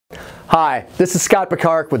Hi, this is Scott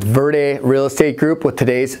Picard with Verde Real Estate Group with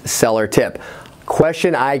today's seller tip.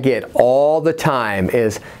 Question I get all the time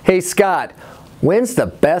is, hey Scott, when's the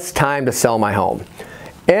best time to sell my home?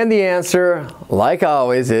 And the answer, like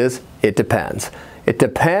always, is it depends. It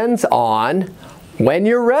depends on when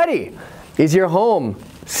you're ready. Is your home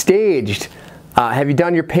staged? Have you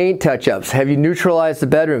done your paint touch-ups? Have you neutralized the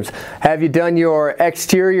bedrooms? Have you done your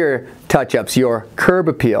exterior touch-ups, your curb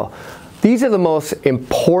appeal? These are the most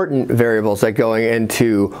important variables that go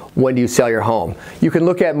into when you sell your home. You can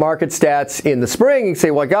look at market stats in the spring and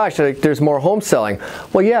say, well gosh, there's more homes selling.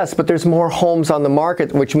 Well yes, but there's more homes on the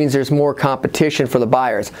market, which means there's more competition for the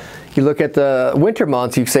buyers. You look at the winter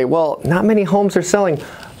months, you say, well, not many homes are selling.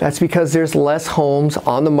 That's because there's less homes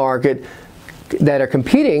on the market that are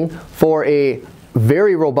competing for a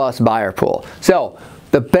very robust buyer pool. So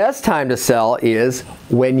the best time to sell is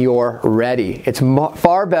when you're ready. It's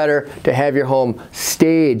far better to have your home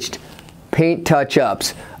staged, paint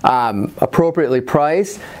touch-ups, appropriately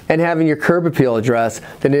priced, and having your curb appeal addressed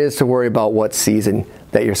than it is to worry about what season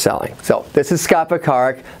that you're selling. So this is Scott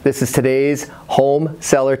Picard. This is today's home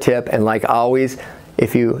seller tip, and like always,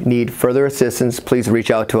 if you need further assistance, please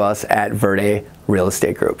reach out to us at Verde Real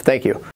Estate Group. Thank you.